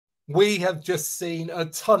We have just seen a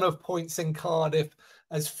ton of points in Cardiff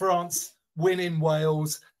as France win in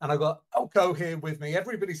Wales. And I've got Elko here with me,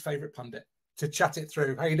 everybody's favourite pundit, to chat it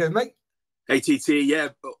through. How you doing, mate? Hey, TT. Yeah,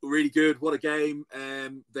 really good. What a game.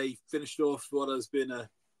 They finished off what has been a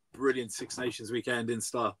brilliant Six Nations weekend in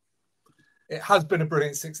style. It has been a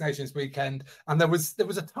brilliant Six Nations weekend. And there was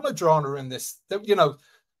a ton of drama in this. There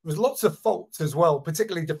was lots of faults as well,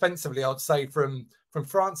 particularly defensively, I'd say, from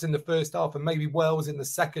France in the first half and maybe Wales in the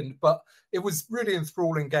second. But it was really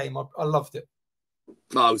enthralling game. I loved it.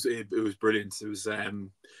 Oh, it was brilliant. It was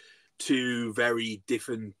two very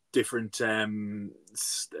different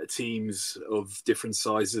teams of different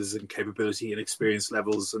sizes and capability and experience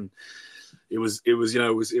levels, and it was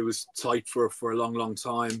tight for a long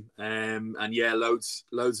time. And yeah,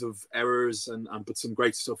 loads of errors and but some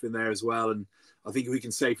great stuff in there as well. And I think we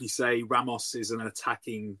can safely say Ramos is an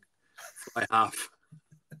attacking fly half.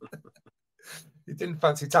 He didn't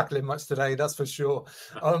fancy tackling much today, that's for sure.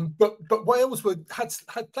 But Wales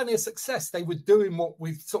had plenty of success. They were doing what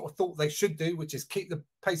we sort of thought they should do, which is keep the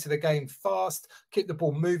pace of the game fast, keep the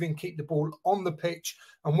ball moving, keep the ball on the pitch.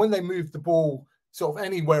 And when they moved the ball sort of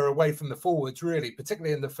anywhere away from the forwards, really,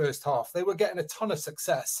 particularly in the first half, they were getting a ton of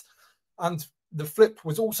success. And the flip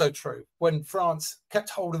was also true. When France kept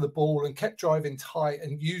hold of the ball and kept driving tight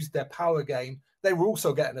and used their power game, they were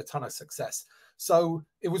also getting a ton of success. So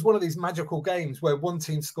it was one of these magical games where one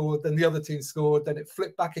team scored, then the other team scored, then it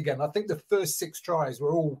flipped back again. I think the first 6 tries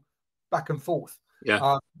were all back and forth.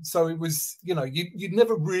 Yeah. So it was, you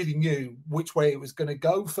never really knew which way it was going to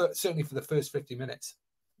go, certainly for the first 50 minutes.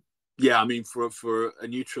 Yeah, I mean, for a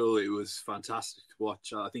neutral, it was fantastic to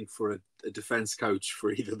watch. I think for a defence coach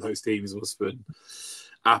for either of those teams must have been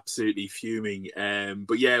absolutely fuming.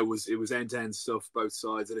 But yeah, it was end-to-end stuff, both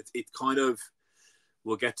sides, and it kind of.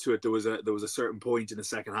 We'll get to it. There was a certain point in the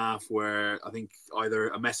second half where I think either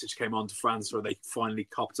a message came on to France or they finally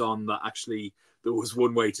copped on that actually there was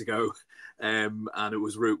one way to go, and it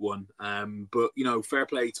was Route 1. But fair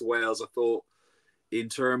play to Wales. I thought in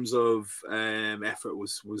terms of effort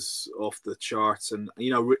was off the charts, and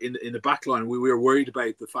in the back line we were worried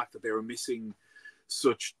about the fact that they were missing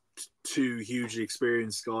such two hugely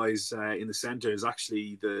experienced guys in the centres.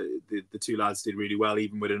 Actually, the two lads did really well,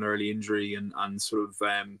 even with an early injury, and sort of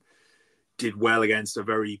did well against a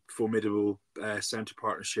very formidable centre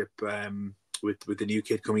partnership with the new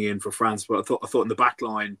kid coming in for France. But I thought in the back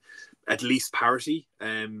line, at least parity,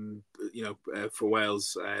 for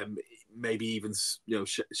Wales, maybe even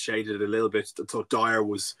shaded a little bit. I thought Dyer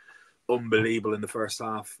was unbelievable in the first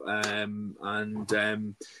half,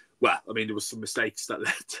 well, I mean, there was some mistakes that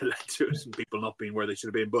led to some people not being where they should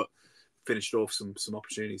have been, but finished off some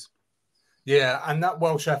opportunities. Yeah, and that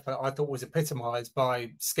Welsh effort I thought was epitomised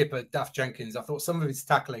by skipper Daft Jenkins. I thought some of his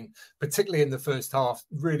tackling, particularly in the first half,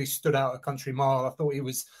 really stood out a country mile. I thought he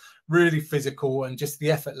was really physical and just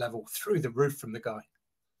the effort level through the roof from the guy.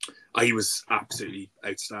 He was absolutely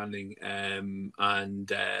outstanding,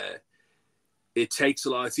 and it takes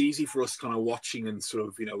a lot. It's easy for us kind of watching and sort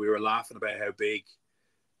of, we were laughing about how big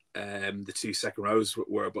the 2 second rows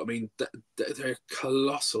were, but I mean they're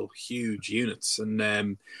colossal, huge units,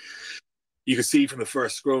 and you could see from the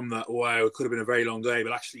first scrum that wow, it could have been a very long day,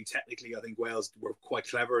 but actually technically I think Wales were quite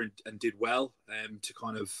clever and did well to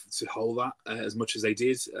kind of to hold that as much as they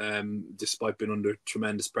did, despite being under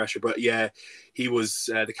tremendous pressure. But yeah, he was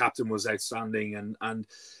the captain was outstanding, and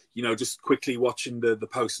just quickly watching the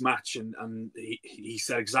post match, and he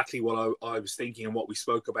said exactly what I was thinking and what we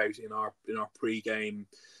spoke about in our pre-game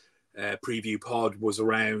preview pod was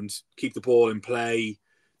around keep the ball in play,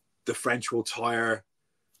 the French will tire,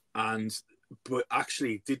 but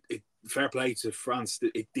actually fair play to France,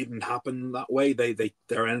 it didn't happen that way.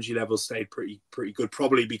 Their energy levels stayed pretty good,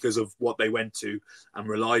 probably because of what they went to and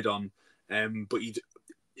relied on, but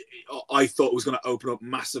I thought it was going to open up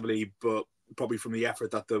massively, but probably from the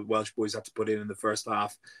effort that the Welsh boys had to put in the first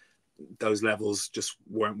half, those levels just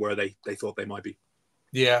weren't where they thought they might be.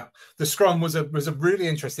 Yeah, the scrum was a really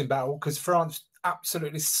interesting battle because France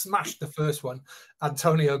absolutely smashed the first one.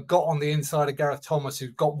 Antonio got on the inside of Gareth Thomas, who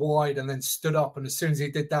got wide and then stood up. And as soon as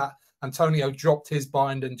he did that, Antonio dropped his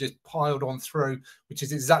bind and just piled on through, which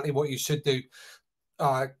is exactly what you should do.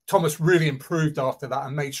 Thomas really improved after that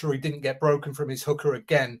and made sure he didn't get broken from his hooker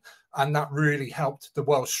again. And that really helped the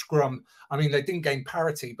Welsh scrum. I mean, they didn't gain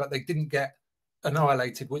parity, but they didn't get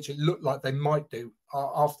annihilated, which it looked like they might do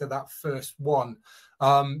after that first one.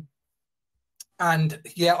 And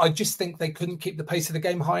yeah, I just think they couldn't keep the pace of the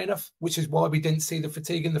game high enough, which is why we didn't see the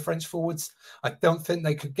fatigue in the French forwards. I don't think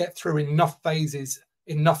they could get through enough phases,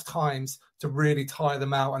 enough times to really tire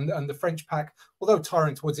them out. And the French pack, although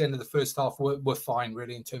tiring towards the end of the first half, were fine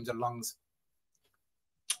really in terms of lungs.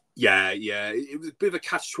 Yeah. It was a bit of a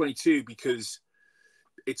catch-22 because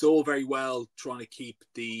it's all very well trying to keep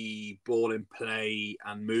the ball in play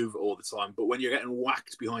and move all the time, but when you're getting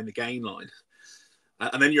whacked behind the gain line,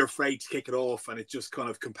 and then you're afraid to kick it off, and it just kind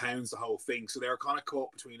of compounds the whole thing. So they're kind of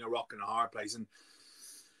caught between a rock and a hard place. And,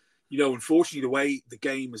 unfortunately, the way the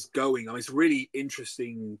game is going, it's a really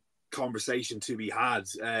interesting conversation to be had.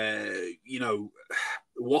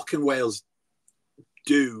 What can Wales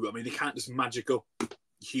do? They can't just magic up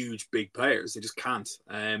huge, big players. They just can't.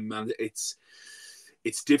 And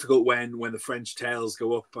it's difficult when the French tails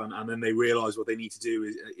go up and then they realise what they need to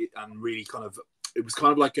do and really kind of, it was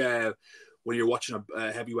kind of like when you're watching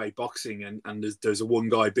a heavyweight boxing and there's a one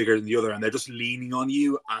guy bigger than the other and they're just leaning on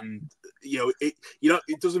you, and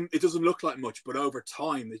it doesn't look like much, but over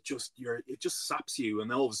time it just saps you,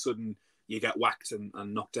 and all of a sudden you get whacked and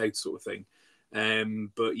knocked out, sort of thing.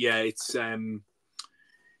 But yeah, it's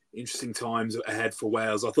interesting times ahead for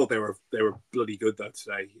Wales. I thought they were bloody good though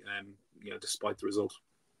today, despite the result.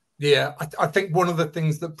 Yeah, I think one of the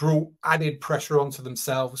things that brought added pressure onto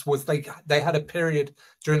themselves was they had a period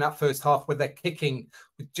during that first half where their kicking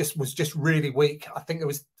was just really weak. I think it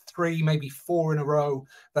was 3, maybe 4 in a row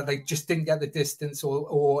that they just didn't get the distance,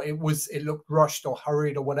 or it looked rushed or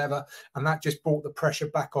hurried or whatever, and that just brought the pressure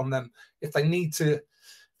back on them. If they're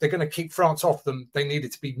going to keep France off them, they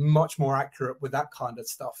needed to be much more accurate with that kind of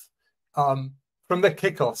stuff. From their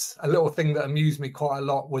kickoffs, a little thing that amused me quite a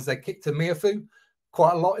lot was they kicked to Miafu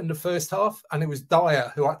quite a lot in the first half, and it was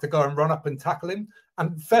Dyer who had to go and run up and tackle him.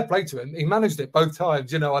 And fair play to him, he managed it both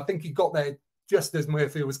times. I think he got there just as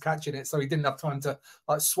Murphy was catching it, so he didn't have time to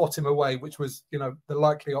swat him away, which was the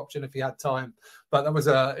likely option if he had time. But that was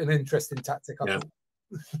an interesting tactic, I thought.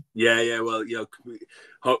 Yeah. Well,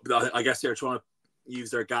 I guess they're trying to use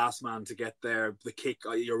their gas man to get the kick.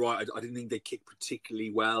 You're right. I didn't think they kicked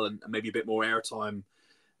particularly well, and maybe a bit more airtime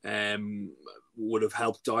would have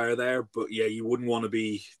helped Dyer there. But yeah, you wouldn't want to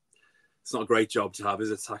be. It's not a great job to have, is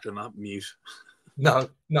it, tackling that mute? No,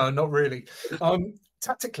 not really.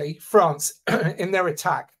 Tactically, France in their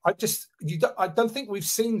attack, I don't think we've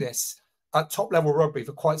seen this at top level rugby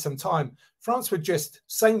for quite some time. France were just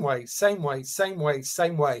same way,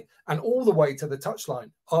 and all the way to the touchline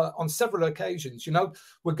on several occasions.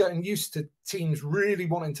 We're getting used to teams really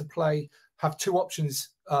wanting to have 2 options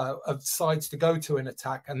of sides to go to in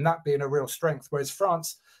attack, and that being a real strength. Whereas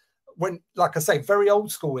France went, like I say, very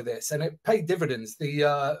old school with this, and it paid dividends.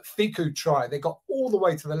 The Ficou try, they got all the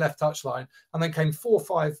way to the left touchline and then came 4 or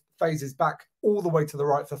 5 phases back all the way to the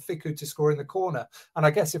right for Ficou to score in the corner. And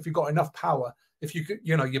I guess if you've got enough power, if you could,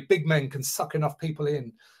 your big men can suck enough people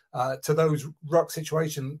in to those ruck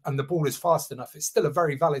situations and the ball is fast enough, it's still a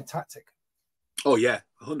very valid tactic. Oh yeah,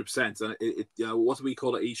 100%. What do we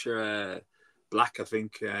call it, Isha? Black, I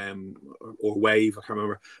think, or wave, I can't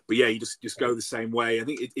remember. But yeah, you just go the same way. I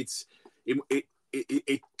think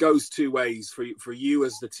it goes 2 ways. For you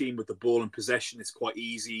as the team with the ball and possession, it's quite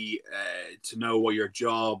easy to know what your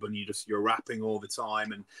job, and you're rapping all the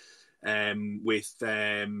time. And with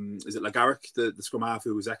is it Lagaric, the scrum half,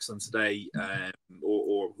 who was excellent today,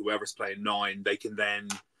 or whoever's playing 9, they can then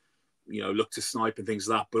look to snipe and things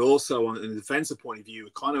like that. But also on the defensive point of view,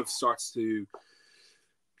 it kind of starts to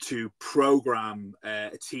program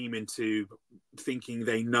a team into thinking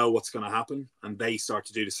they know what's going to happen, and they start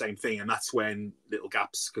to do the same thing. And that's when little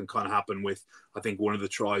gaps can kind of happen. With, I think, one of the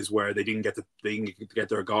tries where they didn't get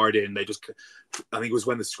their guard in. I think it was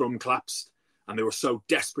when the scrum collapsed and they were so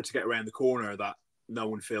desperate to get around the corner that no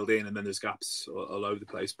one filled in, and then there's gaps all over the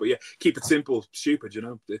place. But yeah, keep it simple, stupid.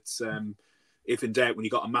 It's if in doubt, when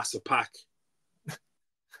you got a massive pack,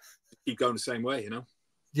 keep going the same way.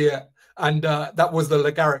 Yeah, and that was the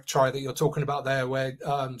Lagaric try that you're talking about there, where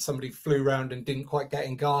somebody flew around and didn't quite get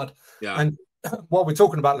in guard. Yeah. And while we're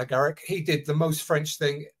talking about Lagaric, he did the most French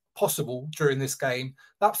thing possible during this game.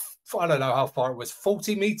 That, I don't know how far it was,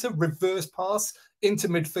 40-meter reverse pass into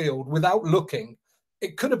midfield without looking.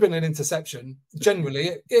 It could have been an interception.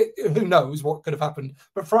 Generally, who knows what could have happened.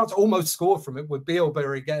 But France almost scored from it with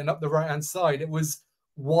Bealberry getting up the right-hand side. It was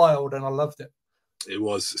wild, and I loved it. It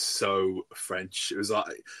was so French. It was like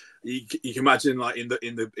you can imagine, like in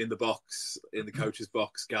the box, in the coach's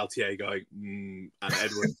box, Galtier going, and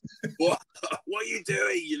Edward, what are you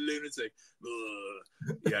doing, you lunatic?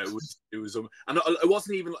 Yeah, it was, and it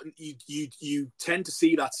wasn't even. You tend to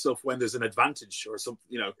see that stuff when there's an advantage or something.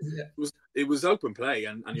 Yeah. It was open play,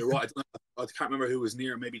 and you're right. I can't remember who was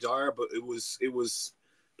near, maybe Dyer, but it was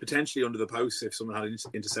potentially under the post if someone had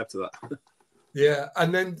intercepted that. Yeah,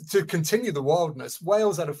 and then to continue the wildness,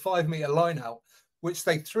 Wales had a 5 metre line out, which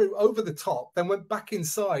they threw over the top, then went back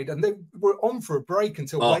inside, and they were on for a break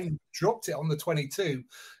until Wayne dropped it on the 22.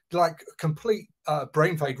 Like complete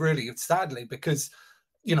brain fade, really, sadly, because,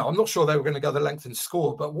 you know, I'm not sure they were going to go the length and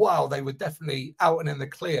score, but wow, they were definitely out and in the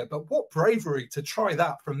clear. But what bravery to try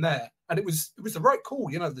that from there. And it was the right call,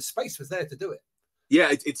 you know, the space was there to do it.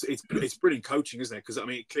 Yeah, it's brilliant coaching, isn't it? Because, I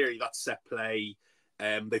mean, clearly that's set play.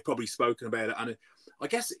 They've probably spoken about it, and I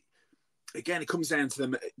guess again it comes down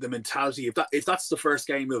to the mentality. If that's the first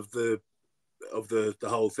game of the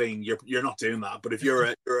whole thing, you're not doing that. But if you're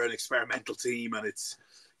an experimental team and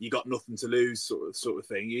you got nothing to lose, sort of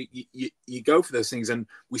thing, you go for those things, and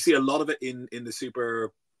we see a lot of it in the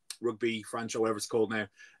Super Rugby franchise, whatever it's called now,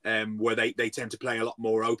 where they tend to play a lot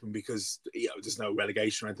more open because, you know, there's no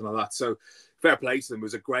relegation or anything like that. So fair play to them. It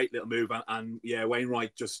was a great little move, and yeah,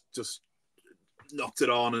 Wainwright just knocked it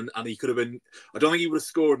on, and he could have been. I don't think he would have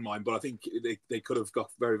scored mine, but I think they could have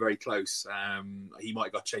got very, very close. He might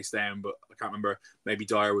have got chased down, but I can't remember. Maybe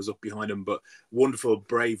Dyer was up behind him, but wonderful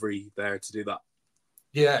bravery there to do that.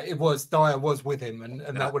 Yeah, it was. Dyer was with him, and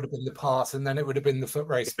that would have been the pass, and then it would have been the foot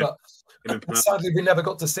race. But sadly, we never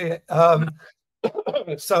got to see it.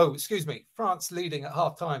 So, excuse me, France leading at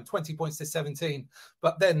half-time, 20 points to 17.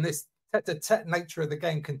 But then this tete-a-tete nature of the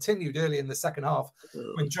game continued early in the second half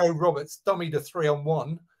when Joe Roberts dummied a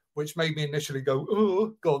 3-on-1, which made me initially go,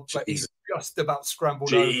 oh, God, but he just about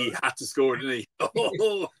scrambled over. He had to score, didn't he?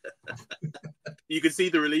 Oh. You could see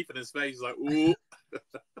the relief in his face, like, ooh.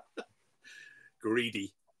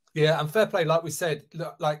 Greedy. Yeah, and fair play, like we said,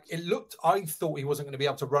 like it looked, I thought he wasn't going to be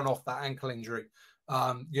able to run off that ankle injury.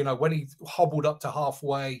 You know, when he hobbled up to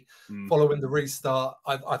halfway following the restart,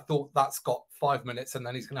 I thought that's got 5 minutes and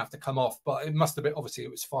then he's going to have to come off. But it must have been, obviously,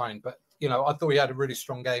 it was fine. But, you know, I thought he had a really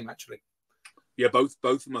strong game, actually. Yeah, both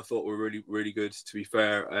of them I thought were really, really good, to be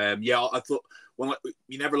fair. Yeah, I thought,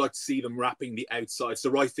 you never like to see them wrapping the outside. It's the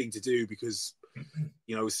right thing to do because,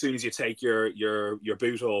 you know, as soon as you take your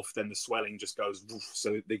boot off, then the swelling just goes.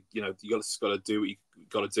 So you know, you got to do what you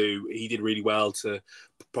got to do. He did really well to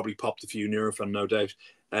probably popped a few Nurofen, no doubt.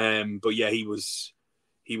 But yeah, he was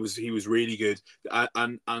really good.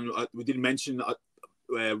 And we didn't mention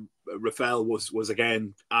Rafael was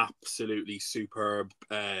again absolutely superb.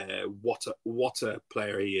 What a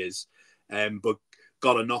player he is. But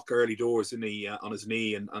got a knock early doors, didn't he, on his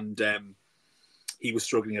knee, and he was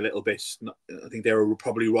struggling a little bit. I think they were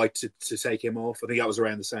probably right to take him off. I think that was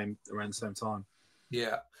around the same time.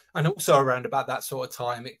 Yeah, and also around about that sort of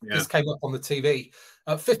time, this came up on the TV.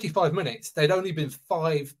 55 minutes, there'd only been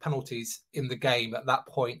 5 penalties in the game at that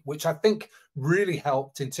point, which I think really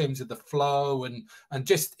helped in terms of the flow and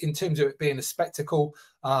just in terms of it being a spectacle.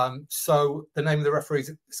 So the name of the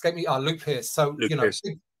referees escaped me. Luke Pearce. So Luke Pearce.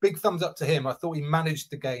 Big thumbs up to him. I thought he managed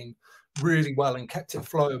the game really well and kept it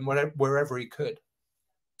flowing wherever he could.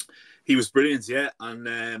 He was brilliant, yeah.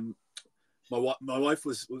 And my wife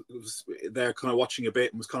was there kind of watching a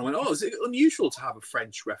bit and was kind of went, oh, is it unusual to have a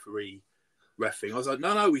French referee reffing? I was like,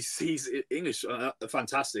 no, he's English.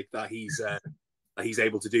 Fantastic that he's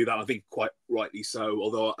able to do that. I think quite rightly so.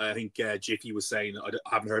 Although I think Jiffy was saying, I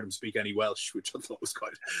haven't heard him speak any Welsh, which I thought was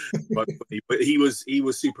quite funny. But he was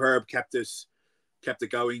superb, kept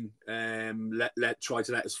it going, tried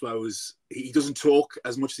to let us flow. He doesn't talk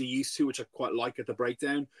as much as he used to, which I quite like at the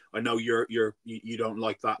breakdown. I know you don't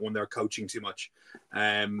like that when they're coaching too much,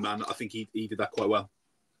 and I think he did that quite well.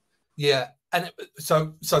 Yeah, and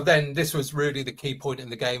so then this was really the key point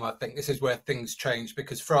in the game. I think this is where things changed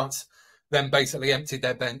because France then basically emptied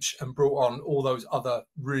their bench and brought on all those other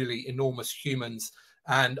really enormous humans.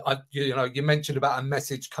 And you mentioned about a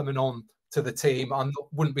message coming on to the team.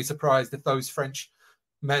 Wouldn't be surprised if those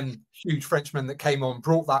huge Frenchmen that came on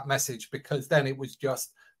brought that message, because then it was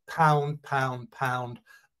just pound,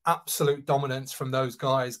 absolute dominance from those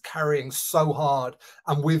guys, carrying so hard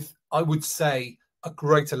and with, I would say, a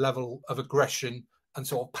greater level of aggression and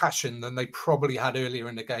sort of passion than they probably had earlier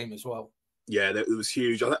in the game as well. Yeah, it was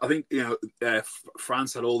huge. I think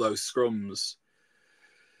France had all those scrums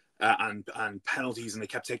and penalties, and they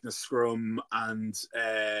kept taking a scrum, and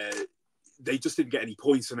they just didn't get any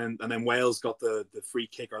points. And then Wales got the free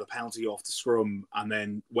kick or the penalty off the scrum, and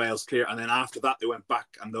then Wales clear. And then after that, they went back,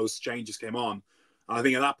 and those changes came on. And I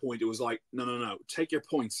think at that point, it was like, no, take your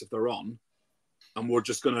points if they're on, and we're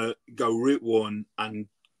just going to go route one and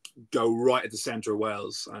go right at the centre of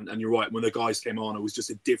Wales. And you're right, when the guys came on, it was just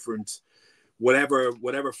a different, whatever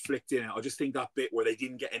flicked in. I just think that bit where they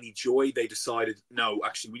didn't get any joy, they decided, no,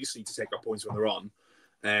 actually, we just need to take our points when they're on.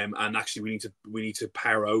 And actually, we need to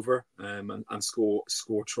power over and score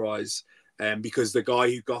tries. because the guy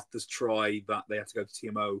who got this try that they had to go to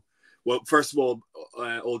TMO. Well, first of all,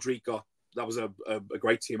 Aldrich that was a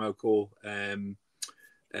great TMO call.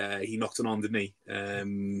 He knocked it on, didn't he?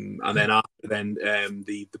 And then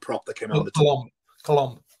the prop that came on the top.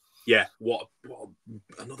 Colomb. Yeah, what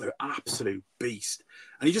another absolute beast.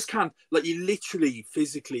 And you just can't, like, you literally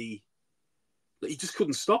physically, like, you just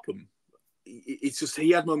couldn't stop him. It's just,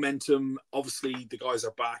 he had momentum. Obviously, the guys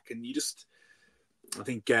are back, and you just, I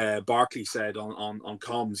think Barkley said on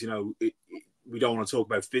comms, we don't want to talk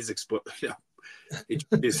about physics, but it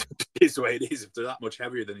is the way it is. If they're that much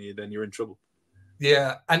heavier than you, then you're in trouble.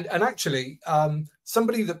 Yeah, and actually,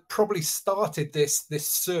 somebody that probably started this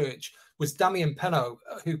surge was Damien Penaud,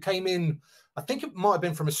 who came in. I think it might have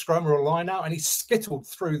been from a scrum or a line out, and he skittled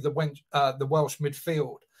through the Welsh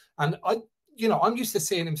midfield. And I'm used to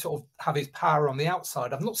seeing him sort of have his power on the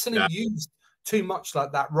outside. I've not seen him used too much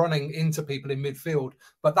like that, running into people in midfield.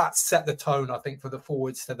 But that set the tone, I think, for the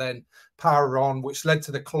forwards to then power on, which led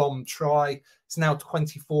to the Colomb try. It's now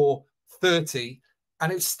 24-30.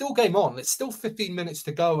 And it's still game on. It's still 15 minutes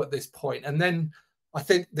to go at this point. And then I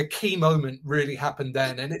think the key moment really happened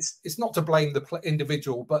then. And it's not to blame the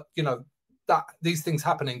individual, but, that these things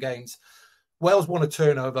happen in games. Wales won a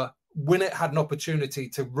turnover. Winnett had an opportunity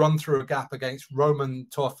to run through a gap against Roman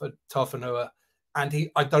Tauffanua. And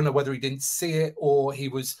I don't know whether he didn't see it or there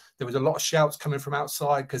was a lot of shouts coming from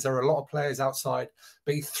outside because there are a lot of players outside.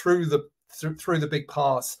 But he threw the big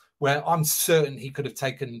pass where I'm certain he could have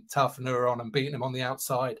taken Tauffanua on and beaten him on the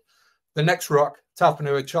outside. The next ruck,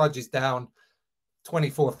 Tauffanua charges down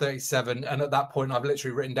 24-37. And at that point, I've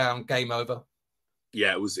literally written down game over.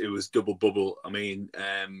 Yeah, it was double bubble. I mean,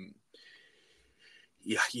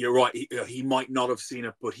 yeah, you're right. He might not have seen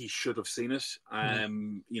it, but he should have seen it.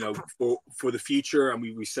 For the future, and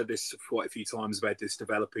we said this quite a few times about this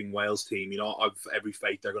developing Wales team. I've every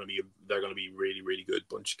faith they're going to be really, really good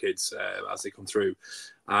bunch of kids as they come through,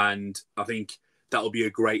 and I think that'll be a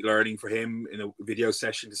great learning for him in a video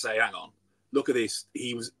session to say, "Hang on, look at this."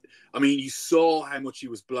 You saw how much he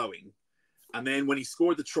was blowing, and then when he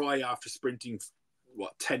scored the try after sprinting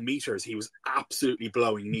 10 meters, he was absolutely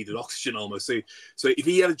blowing. He needed oxygen almost. So if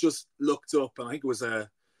he had just looked up, and I think it was it a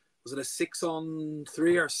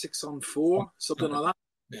 6-on-3 or 6-on-4, something like that.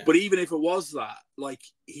 Yeah. But even if it was that, like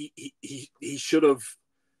he should have.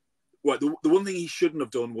 Well, the one thing he shouldn't have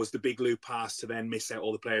done was the big loop pass to then miss out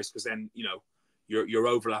all the players, because then your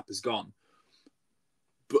overlap is gone.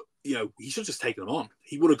 But he should have just taken him on.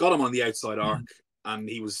 He would have got him on the outside arc. And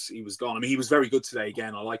he was gone. I mean, he was very good today.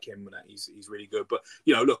 Again, I like him. He's really good. But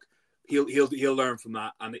look, he'll learn from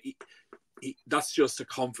that, and that's just a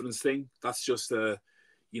confidence thing. That's just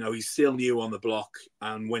he's still new on the block,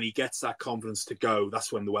 and when he gets that confidence to go,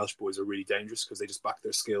 that's when the Welsh boys are really dangerous, because they just back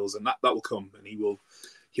their skills, and that will come, and he'll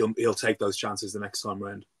take those chances the next time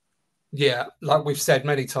round. Yeah, like we've said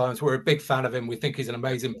many times, we're a big fan of him. We think he's an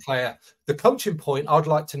amazing player. The coaching point I'd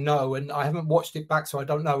like to know, and I haven't watched it back, so I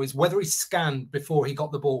don't know, is whether he scanned before he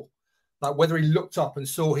got the ball. Like whether he looked up and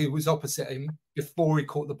saw who was opposite him before he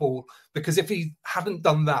caught the ball. Because if he hadn't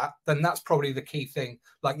done that, then that's probably the key thing.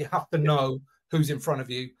 Like you have to know who's in front of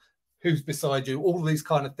you, who's beside you, all these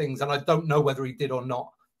kind of things. And I don't know whether he did or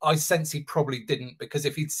not. I sense he probably didn't, because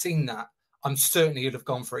if he'd seen that, I'm certain he'd have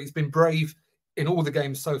gone for it. He's been brave in all the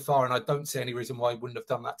games so far, and I don't see any reason why he wouldn't have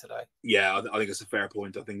done that today. Yeah, I think it's a fair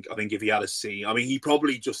point. I think if he had seen, he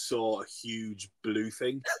probably just saw a huge blue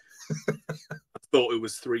thing. I thought it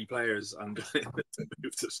was 3 players, and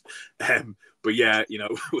moved us. But yeah, he'll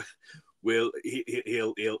learn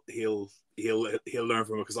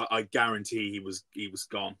from it, because I guarantee he was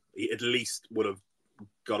gone. He at least would have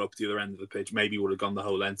got up the other end of the pitch. Maybe would have gone the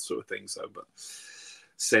whole length, sort of thing. So, but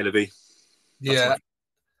c'est la vie. Yeah.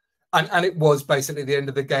 And it was basically the end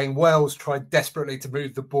of the game. Wales tried desperately to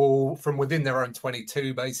move the ball from within their own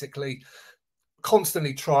 22, basically,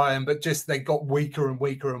 constantly trying, but just they got weaker and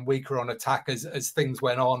weaker and weaker on attack as things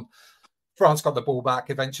went on. France got the ball back,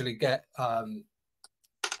 eventually get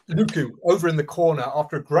Luku over in the corner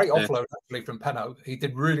after a great offload, actually, from Penaud. He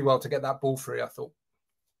did really well to get that ball free, I thought.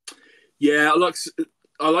 Yeah,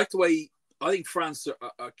 I like the way, I think France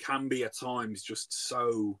can be at times just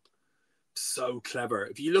so clever.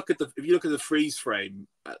 If you look at the freeze frame,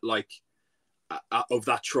 of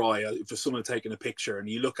that try, for someone taking a picture, and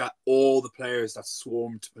you look at all the players that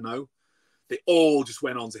swarmed Penaud, they all just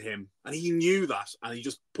went on to him, and he knew that, and he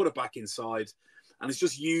just put it back inside. And it's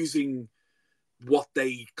just using what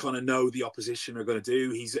they kind of know the opposition are going to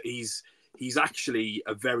do. He's actually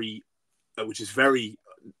a very, which is very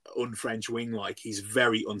un-French wing, like he's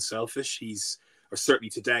very unselfish. Or certainly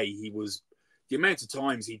today he was the amount of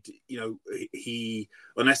times he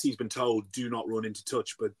unless he's been told do not run into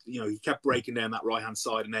touch, but he kept breaking down that right hand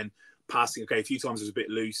side and then passing. Okay, a few times it was a bit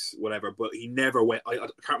loose, whatever, but he never went. I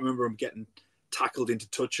can't remember him getting tackled into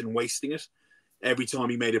touch and wasting it. Every time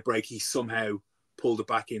he made a break, he somehow pulled it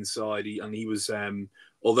back inside. He was,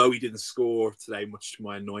 although he didn't score today, much to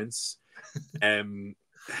my annoyance, he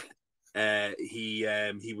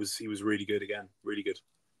was really good again, really good.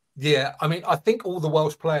 Yeah, I mean, I think all the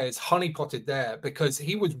Welsh players honeypotted there because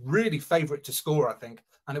he was really favourite to score, I think.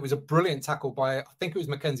 And it was a brilliant tackle by, I think it was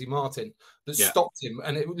Mackenzie Martin that stopped him.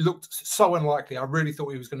 And it looked so unlikely. I really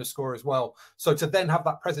thought he was going to score as well. So to then have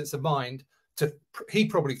that presence of mind, he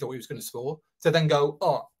probably thought he was going to score. To then go,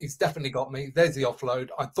 oh, he's definitely got me. There's the offload.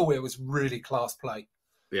 I thought it was really class play.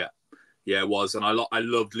 Yeah, it was. And I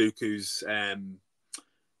loved Luku's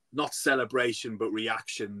not celebration, but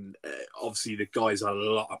reaction. Obviously, the guys had a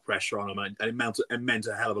lot of pressure on him, and it meant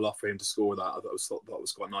a hell of a lot for him to score that. I thought that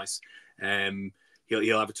was quite nice.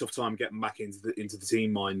 He'll have a tough time getting back into the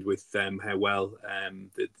team mind with how well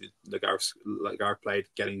the Gareth played,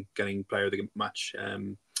 getting player of the match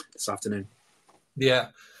this afternoon. Yeah.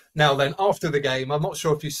 Now then, after the game, I'm not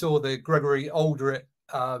sure if you saw the Gregory Aldrit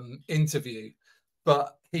interview,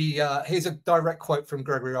 but here's a direct quote from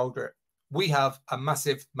Gregory Aldrit. We have a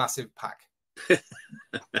massive, massive pack.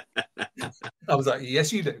 I was like,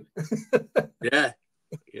 yes, you do. Yeah,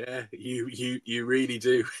 you really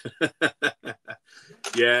do.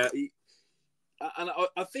 Yeah, and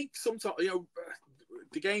I think sometimes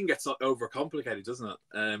the game gets overcomplicated, doesn't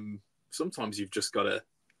it? Sometimes you've just got to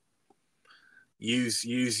use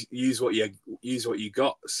what you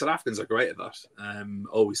got. South Africans are great at that.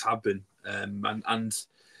 Always have been. And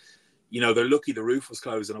they're lucky the roof was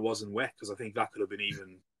closed and it wasn't wet, because I think that could have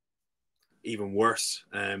been even worse.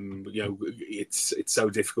 It's so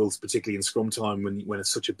difficult, particularly in scrum time when it's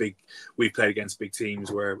such a big. We've played against big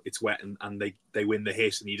teams where it's wet and they win the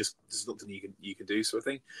hit and there's nothing you can do, sort of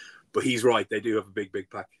thing. But he's right; they do have a big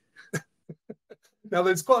pack. Now,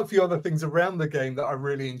 there's quite a few other things around the game that I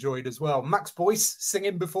really enjoyed as well. Max Boyce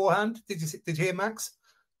singing beforehand. Did you hear Max?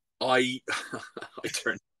 I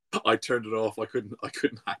turned it off. I couldn't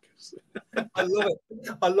hack it.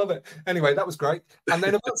 I love it. Anyway, that was great. And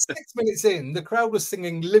then about 6 minutes in, the crowd was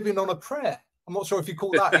singing "Living on a Prayer." I'm not sure if you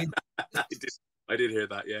caught that. I did hear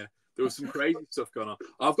that. Yeah, there was some crazy stuff going on.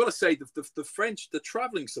 I've got to say, the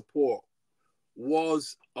travelling support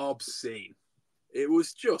was obscene. It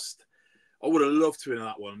was just. I would have loved to win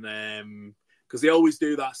that one, because they always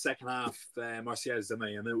do that second half Marseillaise, don't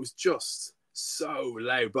they? And it was just so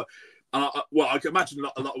loud. But I can imagine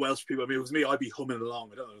a lot of Welsh people. I mean, if it was me, I'd be humming along.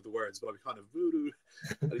 I don't know the words, but I'd be kind of.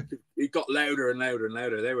 It got louder and louder and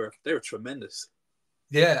louder. They were tremendous.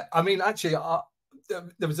 Yeah, I mean, actually,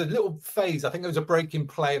 there was a little phase. I think there was a break in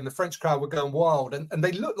play, and the French crowd were going wild, and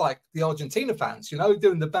they looked like the Argentina fans,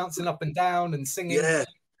 doing the bouncing up and down and singing. Yeah.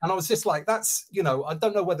 And I was just like, that's, I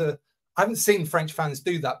don't know whether. I haven't seen French fans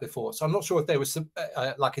do that before, so I'm not sure if they were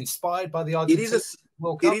inspired by the Argentina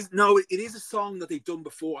World Cup. It is a song that they've done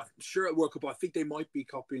before. I'm sure at World Cup. I think they might be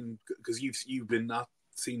copying, because you've been not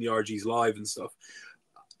seen the RGs live and stuff.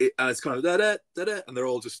 And it's kind of da da da da, and they're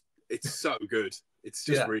all just. It's so good. It's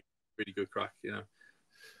just really really good crack,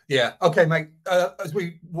 Yeah. Okay, mate. As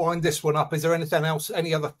we wind this one up, is there anything else?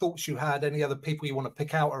 Any other thoughts you had? Any other people you want to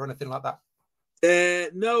pick out or anything like that?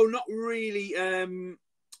 No, not really.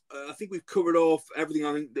 I think we've covered off everything.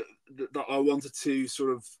 I think that I wanted to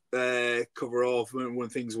sort of cover off. One of the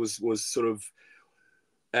things was sort of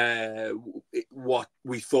what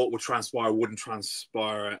we thought would transpire wouldn't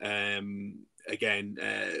transpire. Again,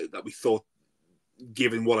 that we thought,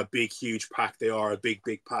 given what a big, huge pack they are, a big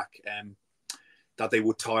pack, that they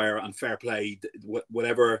would tire, and fair play.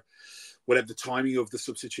 Whatever the timing of the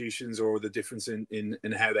substitutions or the difference in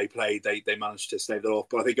how they played, they managed to stave that off.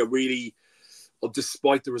 But I think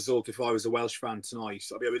despite the result, if I was a Welsh fan tonight,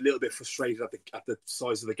 I'd be a little bit frustrated at the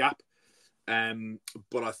size of the gap.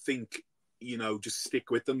 But I think just stick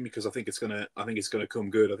with them, because I think it's gonna come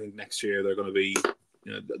good. I think next year they're gonna be,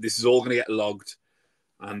 this is all gonna get logged,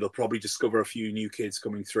 and they'll probably discover a few new kids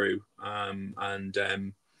coming through. I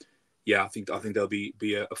think they'll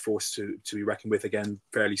be a force to be reckoned with again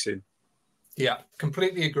fairly soon. Yeah,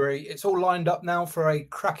 completely agree. It's all lined up now for a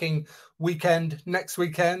cracking weekend next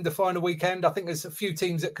weekend, the final weekend. I think there's a few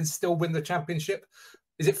teams that can still win the championship.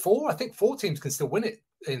 Is it 4? I think 4 teams can still win it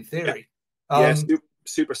in theory. Yeah,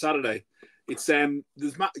 Super Saturday. It's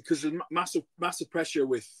because there's massive pressure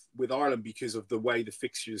with Ireland because of the way the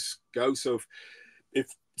fixtures go. So I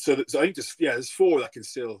think there's 4 that can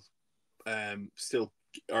still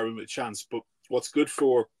are in a chance. But what's good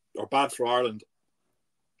for or bad for Ireland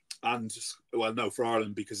and well, no, for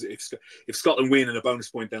Ireland, because if Scotland win and a bonus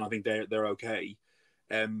point, then I think they're okay.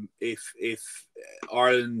 If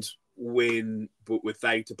Ireland win but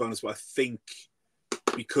without a bonus point, I think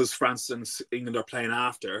because France and England are playing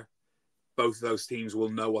after, both of those teams will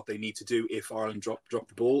know what they need to do if Ireland drop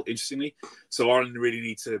the ball. Interestingly, so Ireland really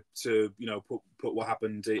need to put what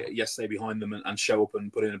happened yesterday behind them and show up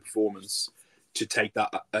and put in a performance to take that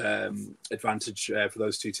advantage for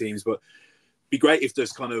those two teams. But be great if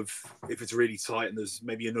there's if it's really tight and there's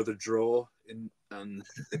maybe another draw and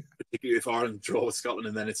particularly if Ireland draw with Scotland,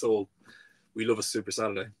 and then it's all, we love a Super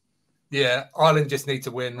Saturday. Yeah, Ireland just need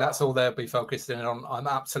to win. That's all they'll be focusing on. I'm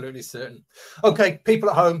absolutely certain. Okay, people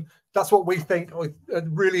at home, that's what we think. A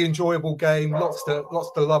really enjoyable game. Lots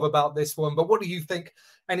to love about this one. But what do you think?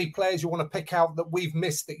 Any players you want to pick out that we've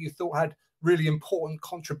missed that you thought had really important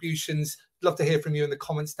contributions? Love to hear from you in the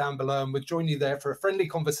comments down below, and we'll join you there for a friendly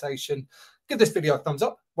conversation. Give this video a thumbs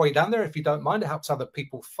up while you're down there if you don't mind. It helps other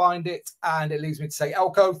people find it. And it leaves me to say,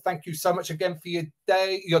 Elko, thank you so much again for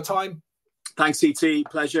your time. Thanks, ET.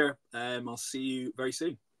 Pleasure. I'll see you very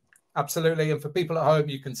soon. Absolutely. And for people at home,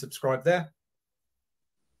 you can subscribe there.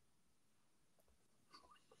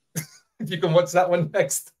 You can watch that one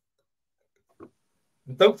next.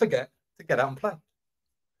 And don't forget to get out and play.